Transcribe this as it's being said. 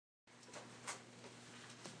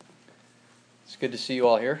Good to see you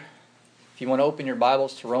all here. If you want to open your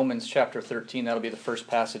Bibles to Romans chapter 13, that'll be the first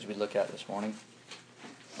passage we look at this morning.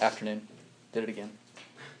 Afternoon. Did it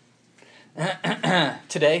again.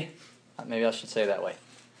 Today, maybe I should say it that way.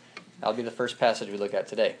 That'll be the first passage we look at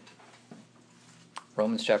today.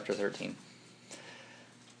 Romans chapter 13.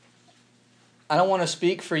 I don't want to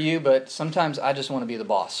speak for you, but sometimes I just want to be the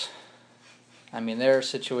boss. I mean, there are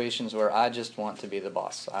situations where I just want to be the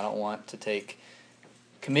boss. I don't want to take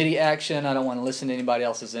committee action. I don't want to listen to anybody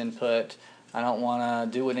else's input. I don't want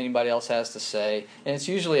to do what anybody else has to say. And it's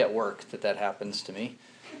usually at work that happens to me.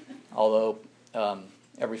 Although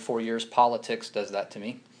every 4 years politics does that to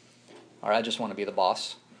me. Or I just want to be the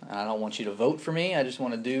boss. And I don't want you to vote for me. I just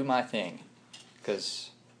want to do my thing.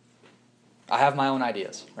 Because I have my own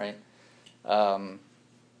ideas, right?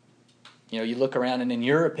 You look around and in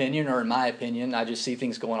your opinion, or in my opinion, I just see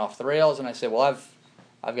things going off the rails and I say, well,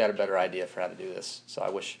 I've got a better idea for how to do this. So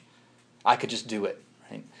I wish I could just do it,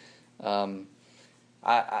 right?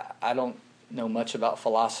 I don't know much about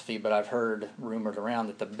philosophy, but I've heard rumored around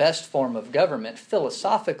that the best form of government,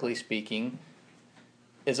 philosophically speaking,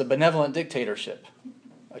 is a benevolent dictatorship.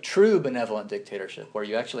 A true benevolent dictatorship, where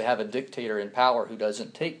you actually have a dictator in power who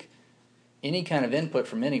doesn't take any kind of input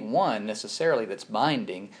from anyone necessarily that's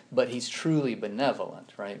binding, but he's truly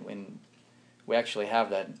benevolent, right? When we actually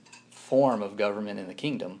have that form of government in the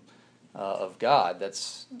kingdom of God,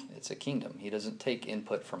 it's a kingdom. He doesn't take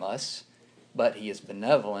input from us, but he is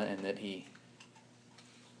benevolent in that he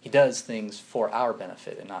does things for our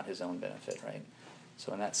benefit and not his own benefit, right?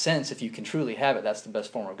 So in that sense, if you can truly have it, that's the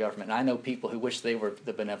best form of government. And I know people who wish they were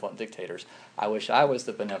the benevolent dictators. I wish I was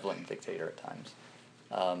the benevolent dictator at times.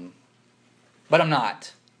 But I'm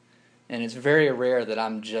not. And it's very rare that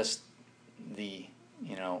I'm just the,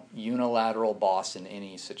 unilateral boss in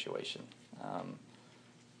any situation.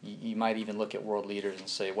 You might even look at world leaders and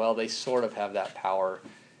say, well, they sort of have that power.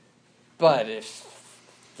 But if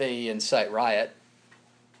they incite riot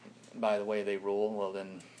by the way they rule, well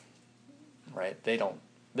then, right, they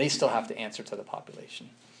still have to answer to the population.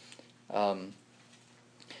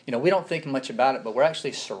 We don't think much about it, but we're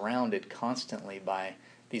actually surrounded constantly by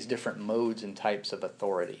these different modes and types of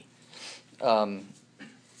authority.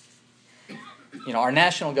 Our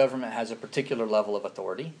national government has a particular level of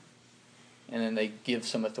authority, and then they give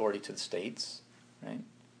some authority to the states, right?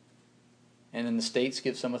 And then the states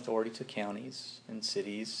give some authority to counties, and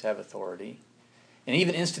cities have authority. And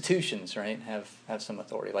even institutions, right, have some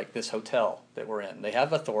authority, like this hotel that we're in. They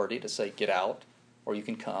have authority to say, get out, or you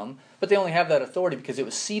can come. But they only have that authority because it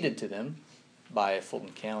was ceded to them by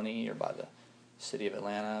Fulton County or by the city of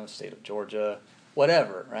Atlanta, state of Georgia,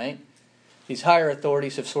 whatever, right? These higher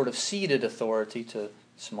authorities have sort of ceded authority to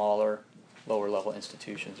smaller, lower-level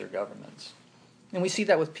institutions or governments. And we see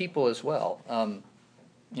that with people as well.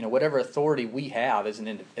 Whatever authority we have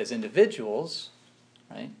as individuals,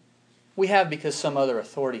 right, we have because some other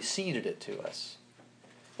authority ceded it to us.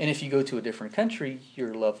 And if you go to a different country,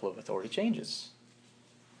 your level of authority changes.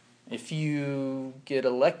 If you get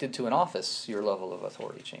elected to an office, your level of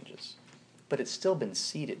authority changes. But it's still been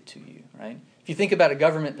ceded to you, right? If you think about a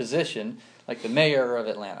government position, like the mayor of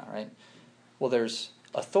Atlanta, right? Well, there's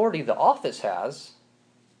authority the office has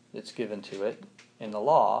that's given to it in the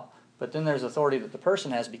law, but then there's authority that the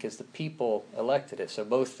person has because the people elected it. So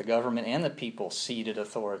both the government and the people ceded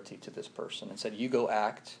authority to this person and said, you go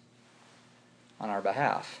act on our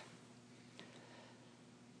behalf.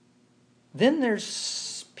 Then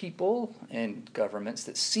there's people and governments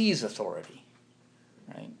that seize authority,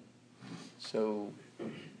 right? So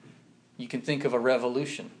you can think of a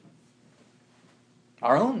revolution.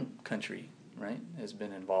 Our own country, right, has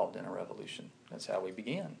been involved in a revolution. That's how we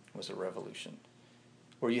began, was a revolution.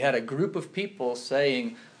 Where you had a group of people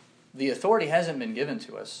saying, the authority hasn't been given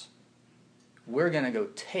to us. We're going to go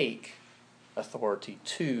take authority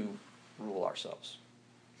to rule ourselves.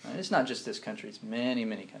 Right? It's not just this country, it's many,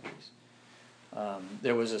 many countries.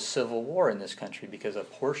 There was a civil war in this country because a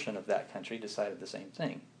portion of that country decided the same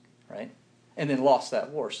thing, right? And then lost that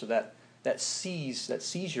war. So that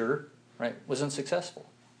seizure, right, was unsuccessful.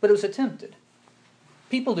 But it was attempted.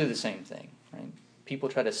 People do the same thing, right? People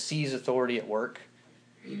try to seize authority at work.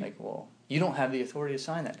 Like, well, you don't have the authority to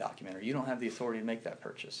sign that document, or you don't have the authority to make that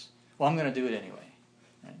purchase. Well, I'm going to do it anyway,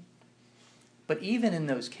 right? But even in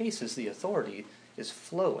those cases, the authority is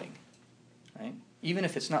flowing, right? Even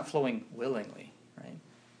if it's not flowing willingly,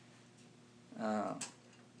 right?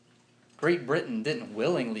 Great Britain didn't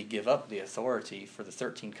willingly give up the authority for the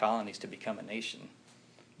 13 colonies to become a nation,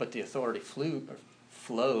 but the authority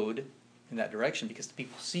flowed in that direction because the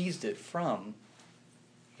people seized it from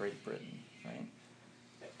Great Britain, right?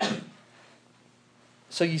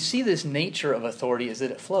 So you see this nature of authority is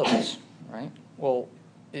that it flows, right? Well,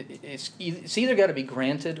 it's either got to be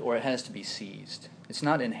granted or it has to be seized. It's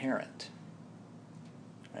not inherent,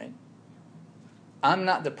 right? I'm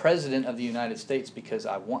not the president of the United States because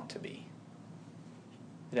I want to be.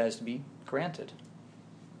 It has to be granted.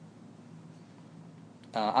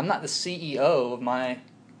 I'm not the CEO of my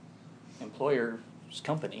employer's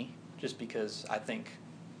company just because I think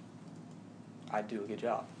I do a good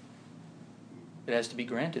job. It has to be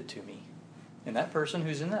granted to me. And that person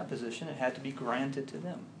who's in that position, it had to be granted to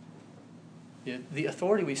them. The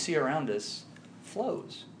authority we see around us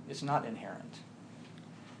flows. It's not inherent.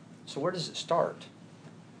 So where does it start?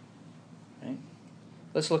 Right?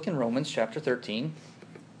 Let's look in Romans chapter 13.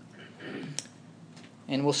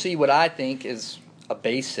 And we'll see what I think is a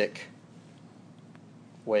basic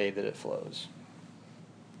way that it flows.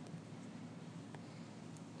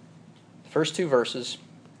 First two verses.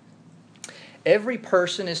 Every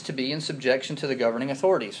person is to be in subjection to the governing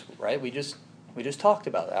authorities, right? We just talked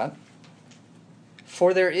about that.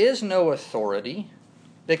 For there is no authority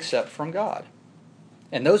except from God,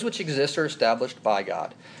 and those which exist are established by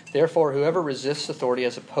God. Therefore, whoever resists authority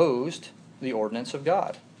has opposed the ordinance of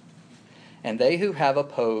God, and they who have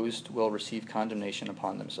opposed will receive condemnation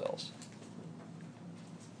upon themselves.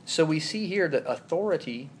 So we see here that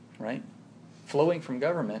authority, right, flowing from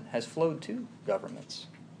government has flowed to governments,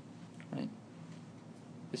 right?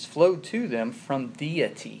 It's flowed to them from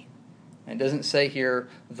deity. And it doesn't say here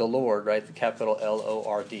the Lord, right? The capital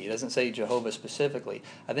Lord. It doesn't say Jehovah specifically.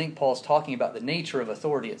 I think Paul's talking about the nature of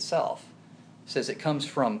authority itself. It says it comes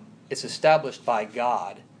from, it's established by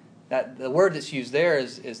God. That the word that's used there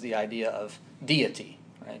is the idea of deity,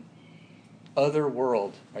 right? Other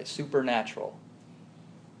world, right? Supernatural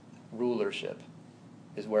rulership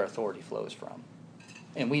is where authority flows from.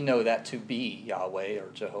 And we know that to be Yahweh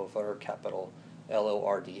or Jehovah or capital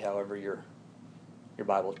Lord, however your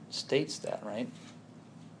Bible states that, right?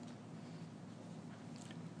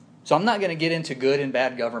 So I'm not going to get into good and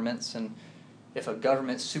bad governments, and if a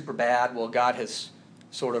government's super bad, well, God has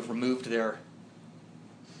sort of removed their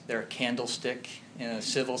candlestick in a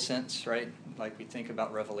civil sense, right? Like we think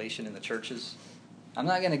about Revelation in the churches. I'm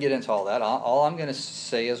not going to get into all that. All I'm going to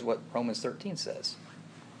say is what Romans 13 says.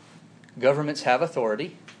 Governments have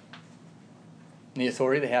authority, and the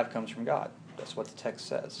authority they have comes from God. That's what the text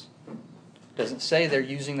says. It doesn't say they're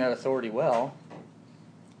using that authority well.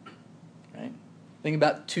 Right? Think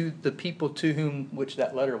about the people to whom which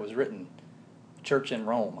that letter was written. Church in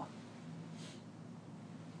Rome.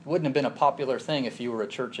 It wouldn't have been a popular thing if you were a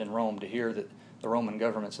church in Rome to hear that the Roman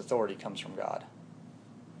government's authority comes from God.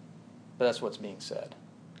 But that's what's being said.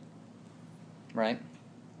 Right?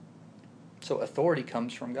 So authority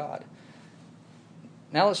comes from God.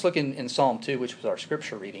 Now let's look in Psalm 2, which was our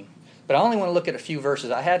scripture reading. But I only want to look at a few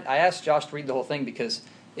verses. I asked Josh to read the whole thing because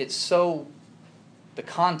the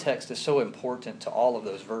context is so important to all of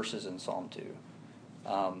those verses in Psalm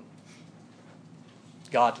 2.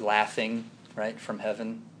 God laughing, right, from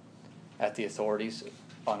heaven at the authorities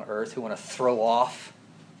on earth who want to throw off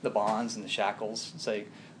the bonds and the shackles and say,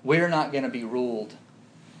 we're not going to be ruled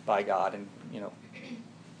by God. And,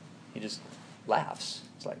 he just laughs.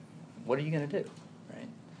 It's like, what are you going to do? Right?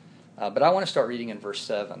 But I want to start reading in verse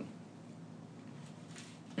 7.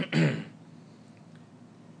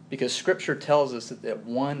 Because Scripture tells us that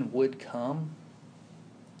one would come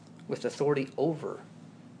with authority over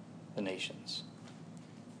the nations.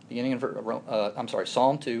 Beginning in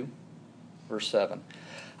Psalm 2, verse 7.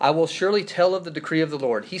 I will surely tell of the decree of the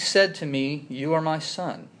Lord. He said to me, you are my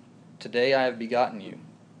son. Today I have begotten you.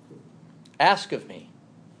 Ask of me,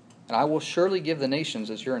 and I will surely give the nations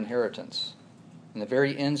as your inheritance, and the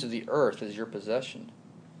very ends of the earth as your possession.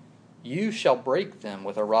 You shall break them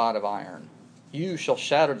with a rod of iron. You shall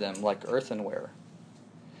shatter them like earthenware.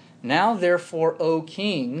 Now therefore, O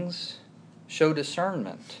kings, show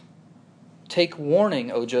discernment. Take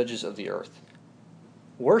warning, O judges of the earth.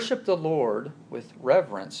 Worship the Lord with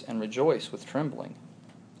reverence and rejoice with trembling.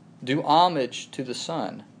 Do homage to the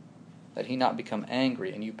Son, that he not become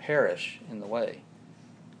angry and you perish in the way.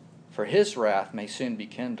 For his wrath may soon be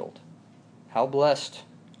kindled. How blessed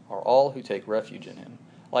are all who take refuge in him.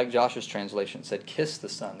 Like Josh's translation said, kiss the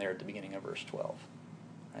Son there at the beginning of verse 12.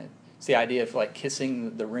 Right? It's the idea of like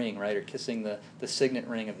kissing the ring, right, or kissing the signet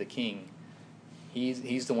ring of the king.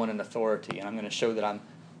 He's the one in authority, and I'm going to show that I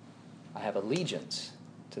have allegiance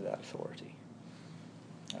to that authority.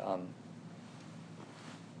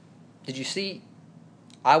 Did you see,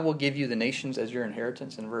 I will give you the nations as your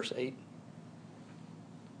inheritance in verse 8?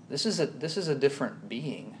 This is a different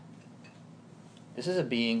being. This is a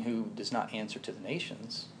being who does not answer to the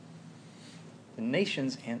nations. the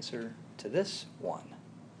nations answer to this one.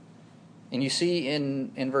 And you see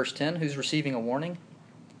in verse 10, who's receiving a warning?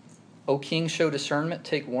 O kings, show discernment,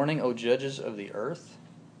 take warning, O judges of the earth.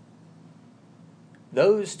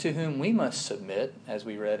 Those to whom we must submit, as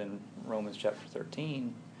we read in Romans chapter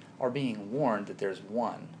 13, are being warned that there's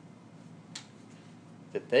one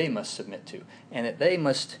that they must submit to, and that they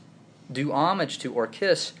must do homage to or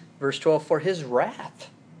kiss. Verse 12, for his wrath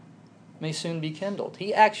may soon be kindled.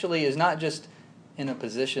 He actually is not just in a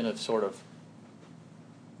position of sort of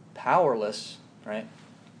powerless, right,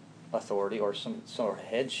 authority or some sort of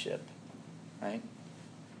headship, right?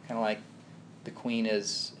 Kind of like the Queen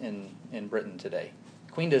is in Britain today.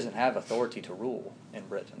 The Queen doesn't have authority to rule in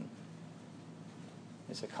Britain.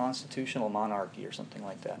 It's a constitutional monarchy or something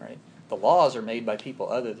like that, right? The laws are made by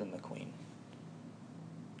people other than the Queen.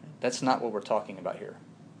 That's not what we're talking about here.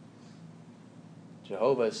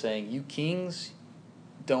 Jehovah is saying, you kings,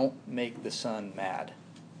 don't make the sun mad.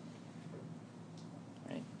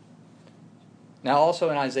 Right? Now also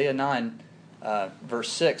in Isaiah 9,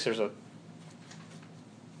 verse 6, there's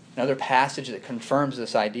another passage that confirms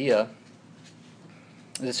this idea.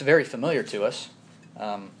 It's very familiar to us.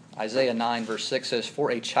 Isaiah 9, verse 6 says,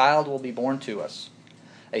 for a child will be born to us,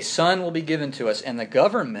 a son will be given to us, and the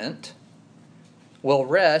government will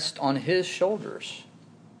rest on his shoulders.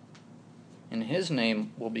 And his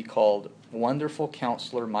name will be called Wonderful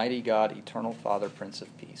Counselor, Mighty God, Eternal Father, Prince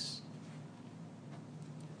of Peace.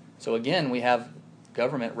 So again, we have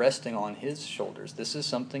government resting on his shoulders. This is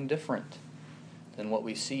something different than what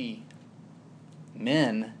we see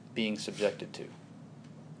men being subjected to.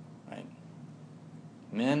 Right?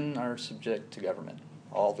 Men are subject to government,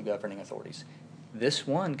 all the governing authorities. This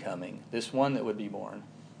one coming, this one that would be born,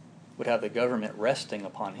 would have the government resting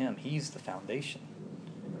upon him. He's the foundation.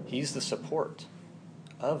 He's the support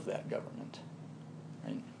of that government.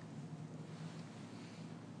 Right?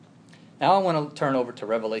 Now I want to turn over to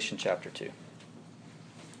Revelation chapter 2.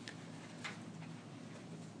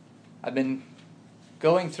 I've been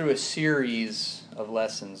going through a series of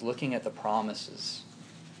lessons looking at the promises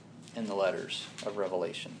in the letters of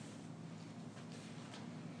Revelation.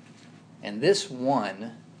 And this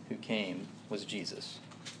one who came was Jesus.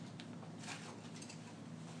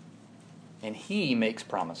 And he makes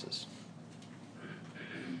promises.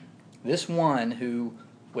 This one who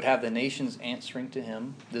would have the nations answering to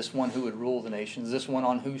him, this one who would rule the nations, this one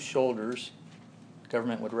on whose shoulders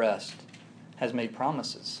government would rest, has made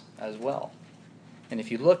promises as well. And if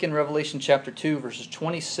you look in Revelation chapter 2, verses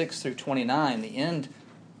 26 through 29, the end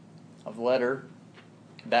of the letter,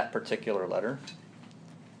 that particular letter,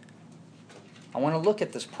 I want to look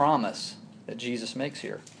at this promise that Jesus makes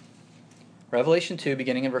here. Revelation 2,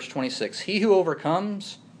 beginning in verse 26. He who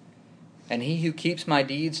overcomes and he who keeps my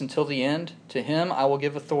deeds until the end, to him I will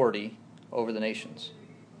give authority over the nations.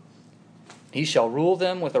 He shall rule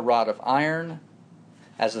them with a rod of iron,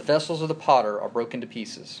 as the vessels of the potter are broken to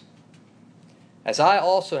pieces. As I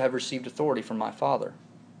also have received authority from my Father,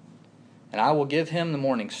 and I will give him the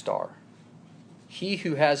morning star. He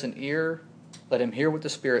who has an ear, let him hear what the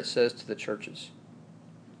Spirit says to the churches.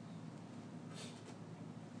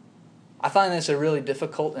 I find this a really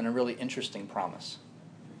difficult and a really interesting promise.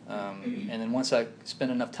 And then once I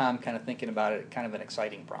spend enough time kind of thinking about it, kind of an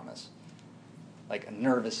exciting promise. Like a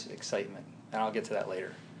nervous excitement. And I'll get to that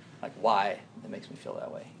later. Like why it makes me feel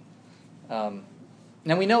that way.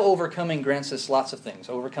 Now we know overcoming grants us lots of things.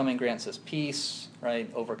 Overcoming grants us peace,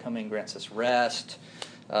 right? Overcoming grants us rest.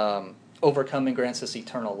 Overcoming grants us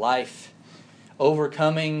eternal life.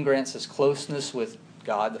 Overcoming grants us closeness with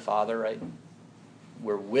God the Father, right?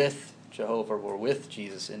 We're with Jehovah, we're with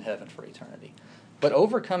Jesus in heaven for eternity. But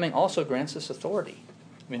overcoming also grants us authority.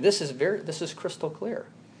 I mean, this is crystal clear.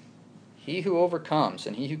 He who overcomes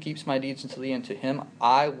and he who keeps my deeds until the end, to him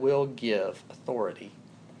I will give authority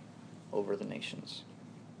over the nations.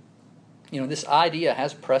 You know, this idea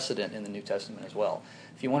has precedent in the New Testament as well.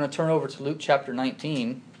 If you want to turn over to Luke chapter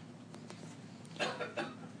 19,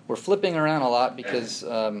 we're flipping around a lot because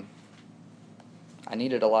I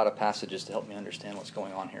needed a lot of passages to help me understand what's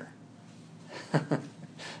going on here.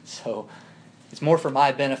 So it's more for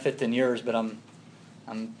my benefit than yours, but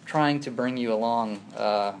I'm trying to bring you along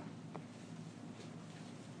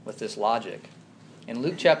with this logic. In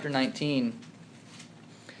Luke chapter 19,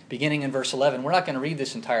 beginning in verse 11, we're not going to read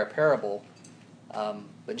this entire parable,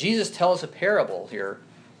 but Jesus tells a parable here.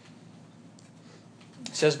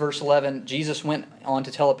 It says, verse 11, Jesus went on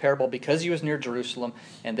to tell a parable because he was near Jerusalem,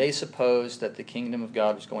 and they supposed that the kingdom of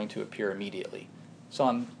God was going to appear immediately. So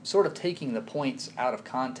I'm sort of taking the points out of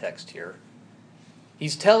context here.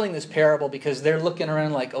 He's telling this parable because they're looking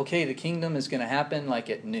around like, okay, the kingdom is going to happen like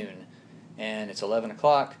at noon. and it's 11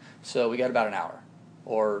 o'clock, so we got about an hour.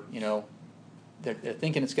 Or, they're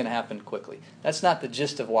thinking it's going to happen quickly. That's not the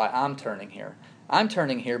gist of why I'm turning here. I'm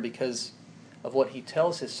turning here because of what he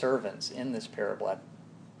tells his servants in this parable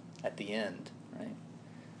at the end,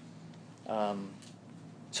 right?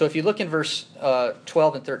 So if you look in verse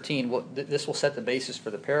 12 and 13, this will set the basis for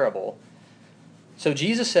the parable. So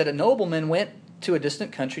Jesus said, a nobleman went to a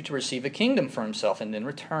distant country to receive a kingdom for himself and then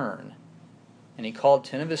return. And he called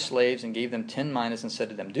 10 of his slaves and gave them 10 minas and said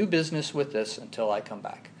to them, do business with this until I come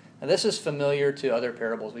back. Now this is familiar to other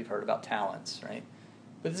parables we've heard about talents, right?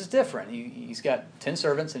 But this is different. He's got 10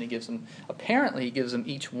 servants and he gives them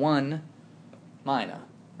each 1 mina,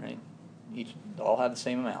 right? They all have the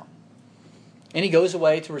same amount. And he goes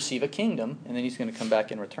away to receive a kingdom, and then he's going to come back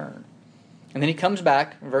and return. And then he comes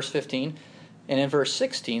back in verse 15, and in verse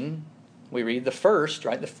 16, we read the first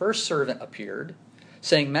servant appeared,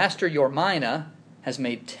 saying, Master, your mina has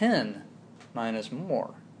made 10 minas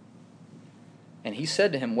more. And he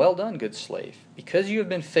said to him, well done, good slave. Because you have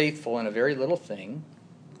been faithful in a very little thing,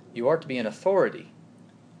 you are to be in authority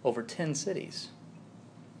over 10 cities.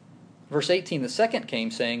 Verse 18, the second came,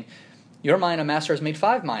 saying, your mina, master, has made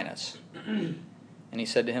 5 minas. And he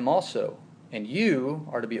said to him also, and you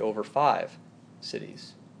are to be over 5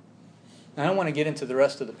 cities. Now, I don't want to get into the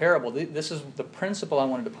rest of the parable. This is the principle I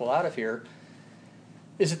wanted to pull out of here,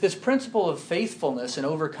 is that this principle of faithfulness and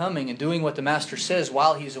overcoming and doing what the master says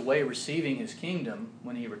while he's away receiving his kingdom,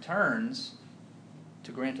 when he returns,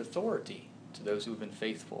 to grant authority to those who have been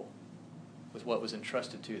faithful with what was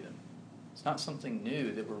entrusted to them. It's not something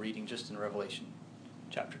new that we're reading just in Revelation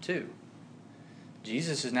chapter 2.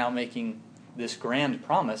 Jesus is now making this grand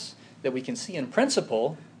promise that we can see in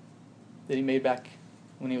principle that he made back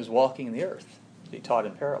when he was walking the earth, that he taught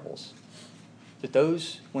in parables. That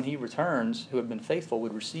those, when he returns, who have been faithful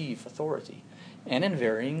would receive authority, and in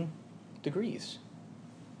varying degrees,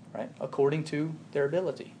 right, according to their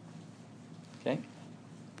ability. Okay?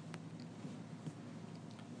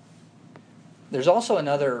 There's also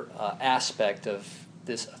another aspect of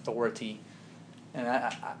this authority, and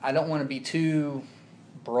I don't want to be too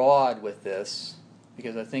broad with this,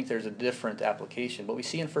 because I think there's a different application. But we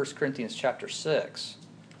see in 1 Corinthians chapter 6,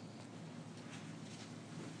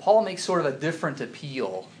 Paul makes sort of a different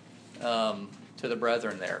appeal to the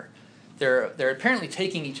brethren there. They're apparently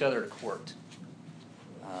taking each other to court.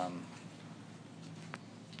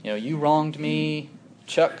 You wronged me,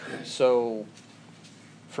 Chuck, so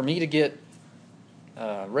for me to get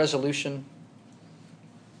resolution,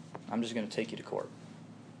 I'm just going to take you to court.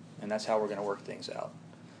 And that's how we're going to work things out.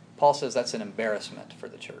 Paul says that's an embarrassment for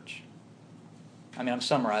the church. I mean, I'm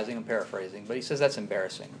summarizing, I'm paraphrasing, but he says that's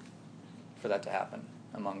embarrassing for that to happen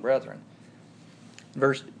among brethren.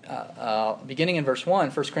 Beginning in verse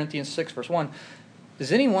 1, 1 Corinthians 6, verse 1,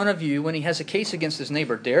 does any one of you, when he has a case against his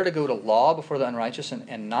neighbor, dare to go to law before the unrighteous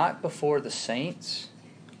and not before the saints?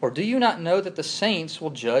 Or do you not know that the saints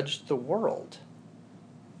will judge the world?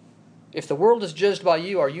 If the world is judged by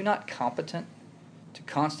you, are you not competent to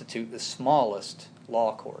constitute the smallest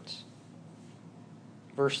law courts?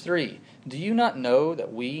 Verse 3, do you not know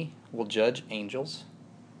that we will judge angels?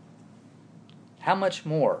 How much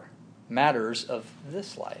more matters of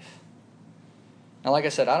this life? Now, like I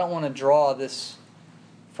said, I don't want to draw this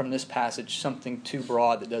from this passage something too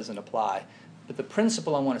broad that doesn't apply. But the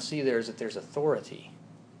principle I want to see there is that there's authority,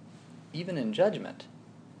 even in judgment,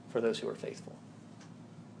 for those who are faithful.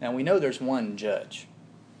 Now, we know there's one judge.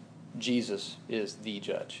 Jesus is the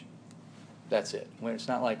judge. That's it. It's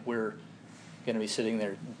not like we're going to be sitting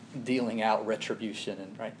there dealing out retribution,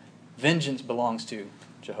 and right. Vengeance belongs to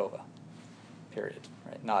Jehovah. Period.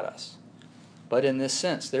 Right? Not us. But in this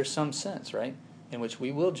sense, there's some sense, right, in which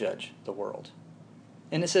we will judge the world.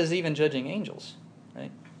 And it says even judging angels,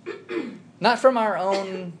 right? Not from our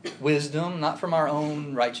own wisdom, not from our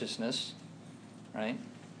own righteousness, right?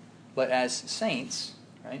 But as saints,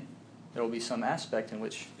 right, there will be some aspect in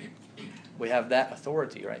which we have that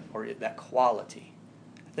authority, right, or that quality.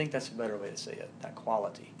 I think that's a better way to say it, that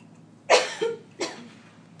quality.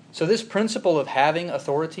 So this principle of having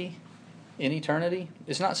authority in eternity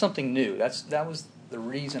is not something new. That was the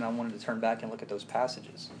reason I wanted to turn back and look at those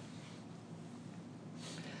passages.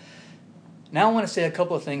 Now I want to say a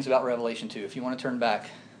couple of things about Revelation 2. If you want to turn back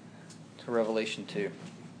to Revelation 2.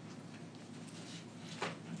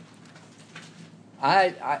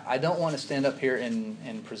 I don't want to stand up here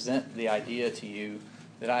and present the idea to you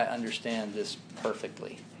that I understand this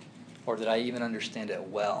perfectly, or that I even understand it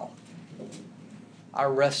well. I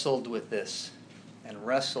wrestled with this, and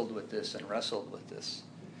wrestled with this, and wrestled with this.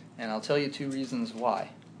 And I'll tell you 2 reasons why.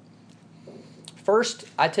 First,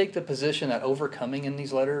 I take the position that overcoming in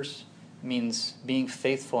these letters means being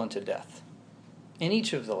faithful unto death in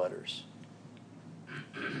each of the letters.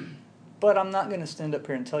 But I'm not going to stand up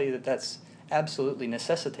here and tell you that that's absolutely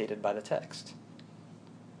necessitated by the text.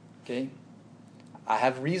 Okay? I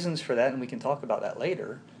have reasons for that, and we can talk about that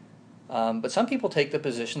later. But some people take the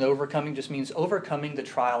position that overcoming just means overcoming the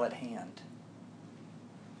trial at hand.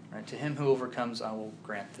 Right? To him who overcomes, I will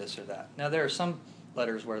grant this or that. Now, there are some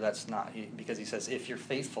letters where that's not, because he says, if you're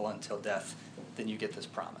faithful until death, then you get this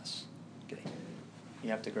promise. Okay? You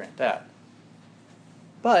have to grant that.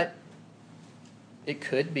 But it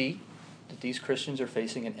could be that these Christians are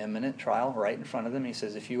facing an imminent trial right in front of them. He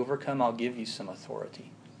says, if you overcome, I'll give you some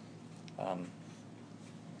authority.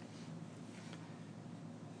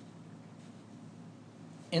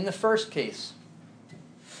 In the first case,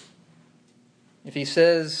 if he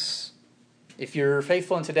says, if you're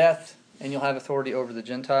faithful unto death, and you'll have authority over the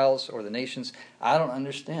Gentiles or the nations, I don't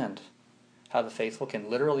understand how the faithful can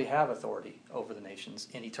literally have authority over the nations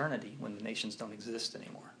in eternity when the nations don't exist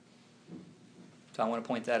anymore. So I want to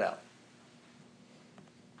point that out.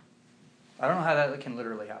 I don't know how that can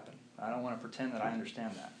literally happen. I don't want to pretend that I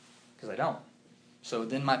understand that, because I don't. So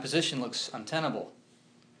then my position looks untenable.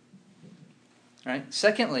 Right?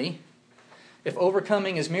 Secondly, if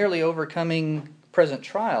overcoming is merely overcoming present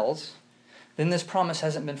trials, then this promise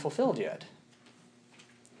hasn't been fulfilled yet.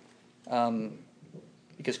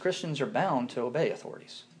 Because Christians are bound to obey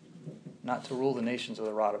authorities, not to rule the nations with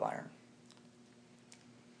a rod of iron.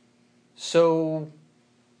 So,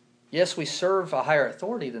 yes, we serve a higher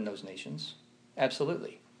authority than those nations.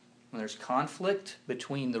 Absolutely. When there's conflict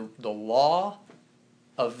between the law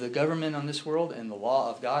of the government on this world and the law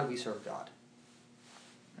of God, we serve God.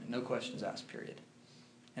 No questions asked, period.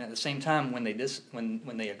 And at the same time, when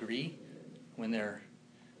they agree, when they're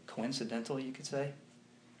coincidental, you could say,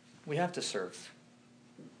 we have to serve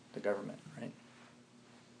the government, right?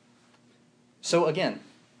 So again,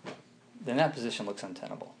 then that position looks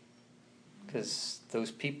untenable. Because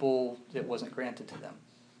those people, it wasn't granted to them.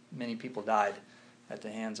 Many people died at the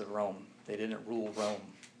hands of Rome. They didn't rule Rome,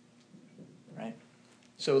 right?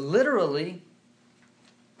 So literally,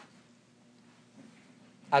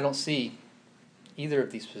 I don't see either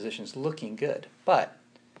of these positions looking good. But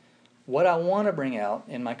what I want to bring out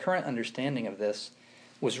in my current understanding of this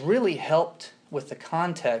was really helped with the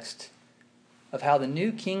context of how the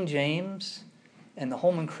New King James and the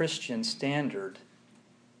Holman Christian Standard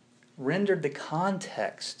rendered the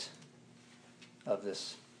context of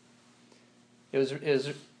this. It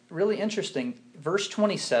was really interesting. Verse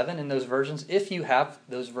 27 in those versions, if you have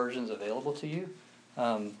those versions available to you,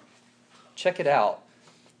 check it out.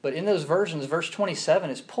 But in those versions, verse 27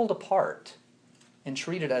 is pulled apart and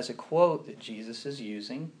treated as a quote that Jesus is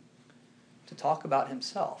using to talk about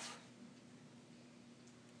himself.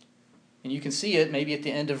 And you can see it maybe at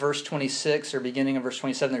the end of verse 26 or beginning of verse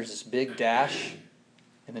 27, there's this big dash,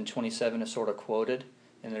 and then 27 is sort of quoted,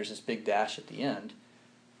 and there's this big dash at the end.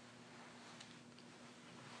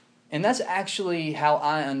 And that's actually how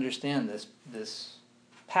I understand this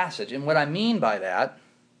passage. And what I mean by that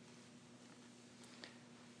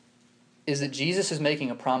is that Jesus is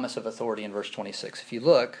making a promise of authority in verse 26. If you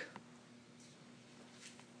look,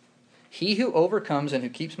 he who overcomes and who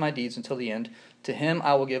keeps my deeds until the end, to him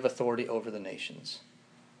I will give authority over the nations.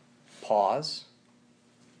 Pause.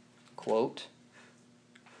 Quote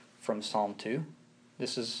from Psalm 2.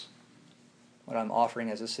 This is what I'm offering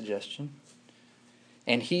as a suggestion.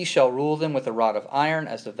 And he shall rule them with a rod of iron,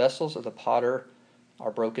 as the vessels of the potter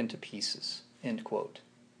are broken to pieces. End quote.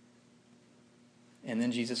 And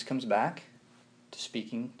then Jesus comes back to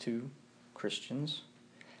speaking to Christians,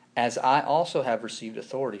 as I also have received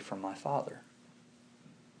authority from my Father.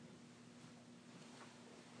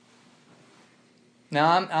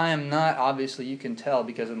 Now, I am not, obviously you can tell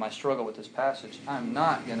because of my struggle with this passage, I'm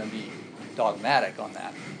not going to be dogmatic on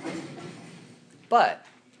that. But,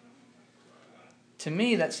 to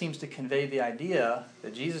me, that seems to convey the idea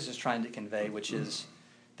that Jesus is trying to convey, which is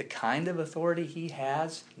the kind of authority he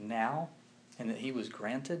has now and that he was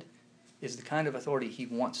granted is the kind of authority he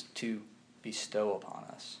wants to bestow upon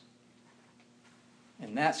us.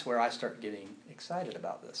 And that's where I start getting excited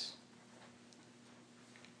about this.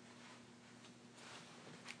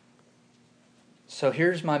 So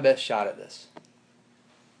here's my best shot at this.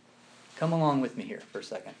 Come along with me here for a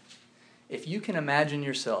second. If you can imagine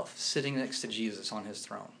yourself sitting next to Jesus on his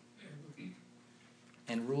throne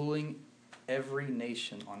and ruling every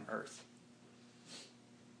nation on earth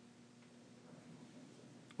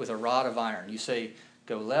with a rod of iron. You say,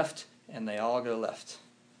 go left, and they all go left.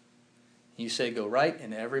 You say, go right,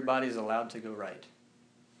 and everybody's allowed to go right.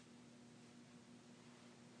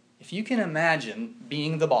 If you can imagine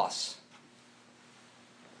being the boss,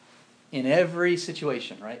 in every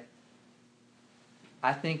situation, right?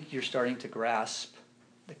 I think you're starting to grasp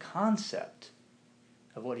the concept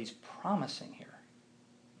of what he's promising here.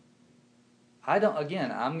 I'm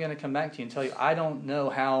going to come back to you and tell you, I don't know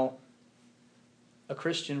how a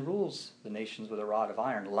Christian rules the nations with a rod of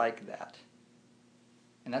iron like that.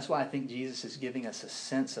 And that's why I think Jesus is giving us a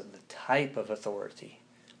sense of the type of authority,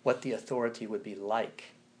 what the authority would be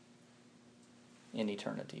like in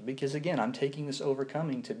eternity. Because again, I'm taking this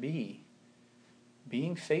overcoming to be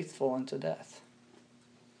being faithful unto death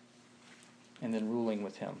and then ruling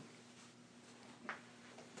with him.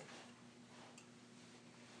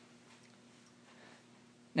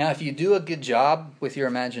 Now, if you do a good job with your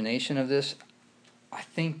imagination of this, I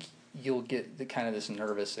think you'll get the kind of this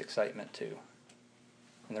nervous excitement too.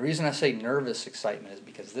 And the reason I say nervous excitement is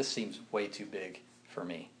because this seems way too big for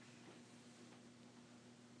me.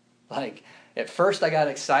 Like, at first I got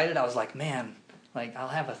excited. I was like, man, like, I'll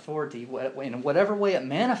have authority. In whatever way it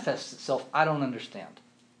manifests itself, I don't understand.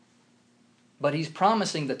 But he's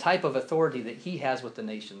promising the type of authority that he has with the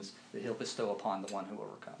nations that he'll bestow upon the one who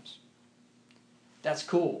overcomes. That's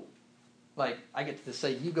cool. Like, I get to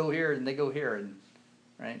say, you go here and they go here, and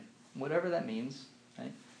right? Whatever that means,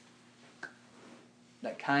 right?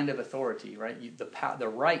 That kind of authority, right? The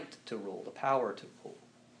right to rule, the power to rule.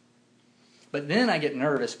 But then I get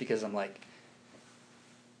nervous because I'm like,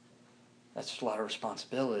 that's just a lot of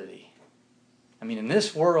responsibility. I mean, in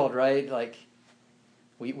this world, right, like,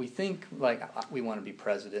 we think, like, we want to be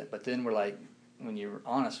president, but then we're like, when you're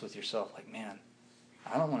honest with yourself, like, man,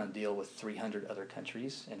 I don't want to deal with 300 other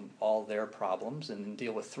countries and all their problems and then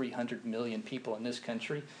deal with 300 million people in this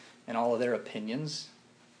country and all of their opinions.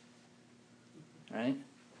 Right?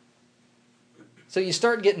 So you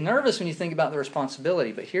start getting nervous when you think about the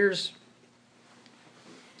responsibility. But here's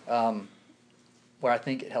where I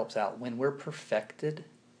think it helps out. When we're perfected,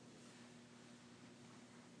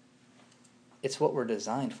 it's what we're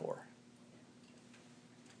designed for.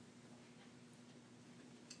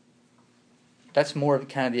 That's more of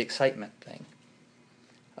kind of the excitement thing.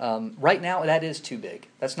 Right now, that is too big.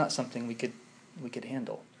 That's not something we could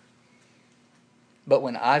handle. But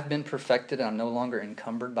when I've been perfected and I'm no longer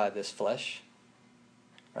encumbered by this flesh,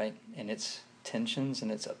 right, and its tensions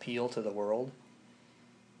and its appeal to the world,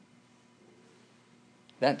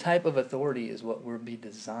 that type of authority is what we'll be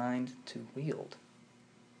designed to wield.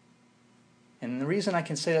 And the reason I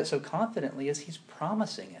can say that so confidently is he's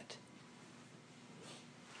promising it.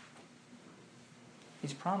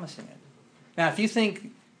 He's promising it. Now, if you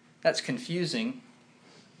think that's confusing,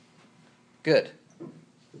 good.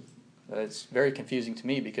 It's very confusing to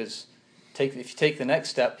me because if you take the next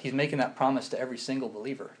step, he's making that promise to every single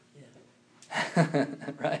believer. Yeah.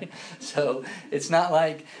 Right? So it's not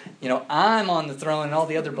like, I'm on the throne and all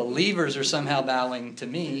the other believers are somehow bowing to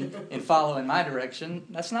me and following my direction.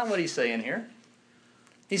 That's not what he's saying here.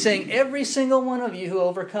 He's saying every single one of you who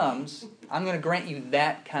overcomes, I'm going to grant you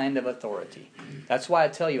that kind of authority. That's why I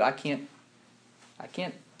tell you I can't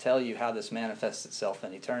tell you how this manifests itself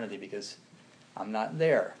in eternity because I'm not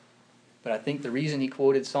there. But I think the reason he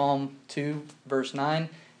quoted Psalm 2, verse 9,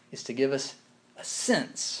 is to give us a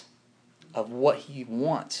sense of what he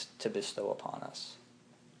wants to bestow upon us.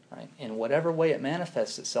 Right? In whatever way it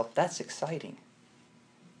manifests itself, that's exciting.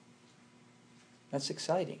 That's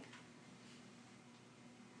exciting.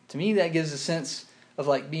 To me, that gives a sense of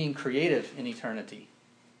like being creative in eternity,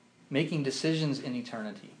 making decisions in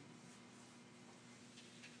eternity.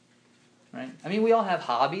 Right? I mean, we all have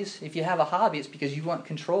hobbies. If you have a hobby, it's because you want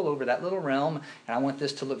control over that little realm, and I want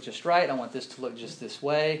this to look just right. I want this to look just this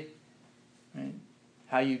way.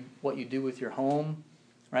 Right? What you do with your home.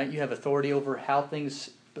 Right? You have authority over how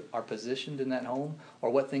things are positioned in that home, or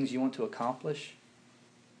what things you want to accomplish.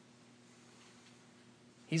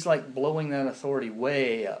 He's like blowing that authority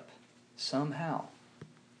way up, somehow.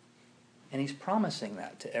 And he's promising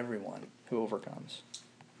that to everyone who overcomes.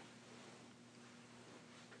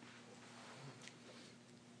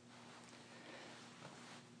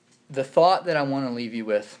 The thought that I want to leave you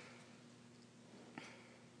with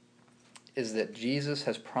is that Jesus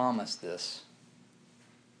has promised this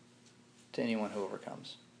to anyone who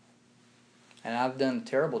overcomes. And I've done a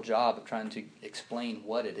terrible job of trying to explain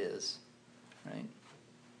what it is, right?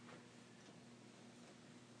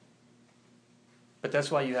 But that's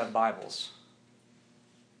why you have Bibles.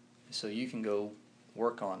 So you can go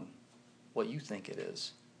work on what you think it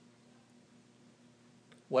is.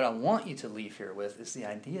 What I want you to leave here with is the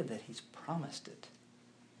idea that he's promised it.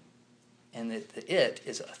 And that it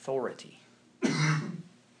is authority.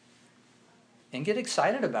 And get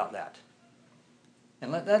excited about that.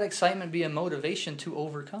 And let that excitement be a motivation to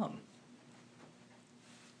overcome.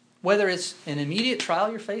 whether it's an immediate trial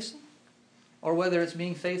you're facing or whether it's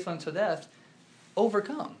being faithful unto death,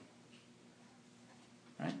 overcome.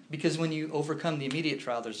 Right? Because when you overcome the immediate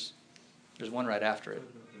trial, there's one right after it.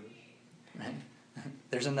 Right?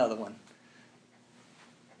 There's another one.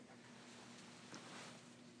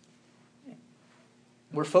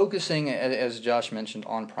 We're focusing, as Josh mentioned,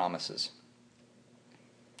 on promises.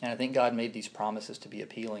 And I think God made these promises to be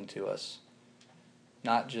appealing to us,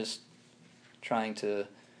 not just trying to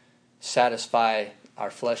satisfy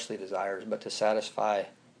our fleshly desires, but to satisfy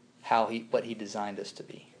what He designed us to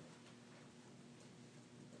be.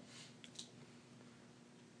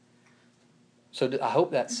 So I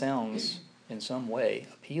hope that sounds in some way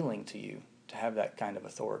appealing to you, to have that kind of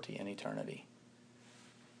authority in eternity.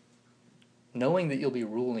 Knowing that you'll be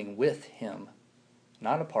ruling with Him,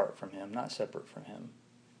 not apart from Him, not separate from Him,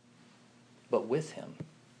 but with Him.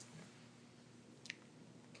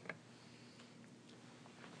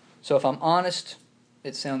 So if I'm honest,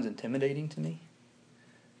 it sounds intimidating to me.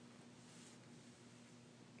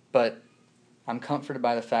 But I'm comforted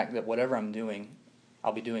by the fact that whatever I'm doing,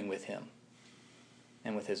 I'll be doing with Him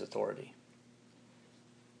and with His authority.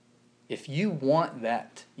 If you want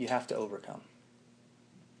that, you have to overcome.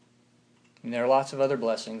 And there are lots of other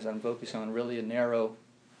blessings. I'm focusing on really a narrow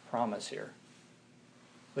promise here.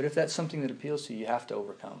 But if that's something that appeals to you, you have to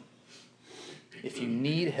overcome. If you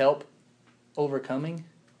need help overcoming,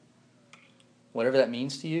 whatever that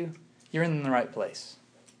means to you, you're in the right place.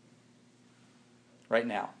 Right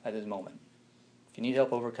now, at this moment. If you need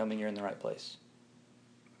help overcoming, you're in the right place.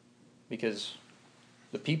 Because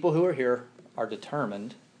the people who are here are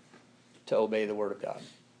determined to obey the Word of God.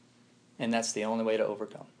 And that's the only way to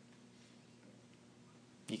overcome.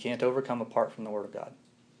 You can't overcome apart from the Word of God.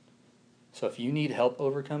 So if you need help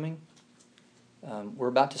overcoming, we're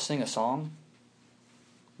about to sing a song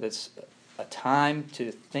that's a time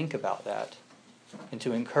to think about that and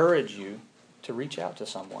to encourage you to reach out to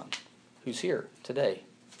someone who's here today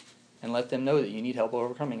and let them know that you need help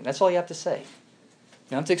overcoming. That's all you have to say.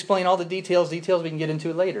 You don't have to explain all the details we can get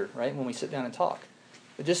into later, right, when we sit down and talk.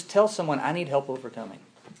 But just tell someone, I need help overcoming.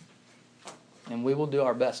 And we will do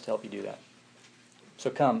our best to help you do that. So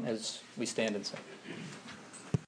come as we stand and sing.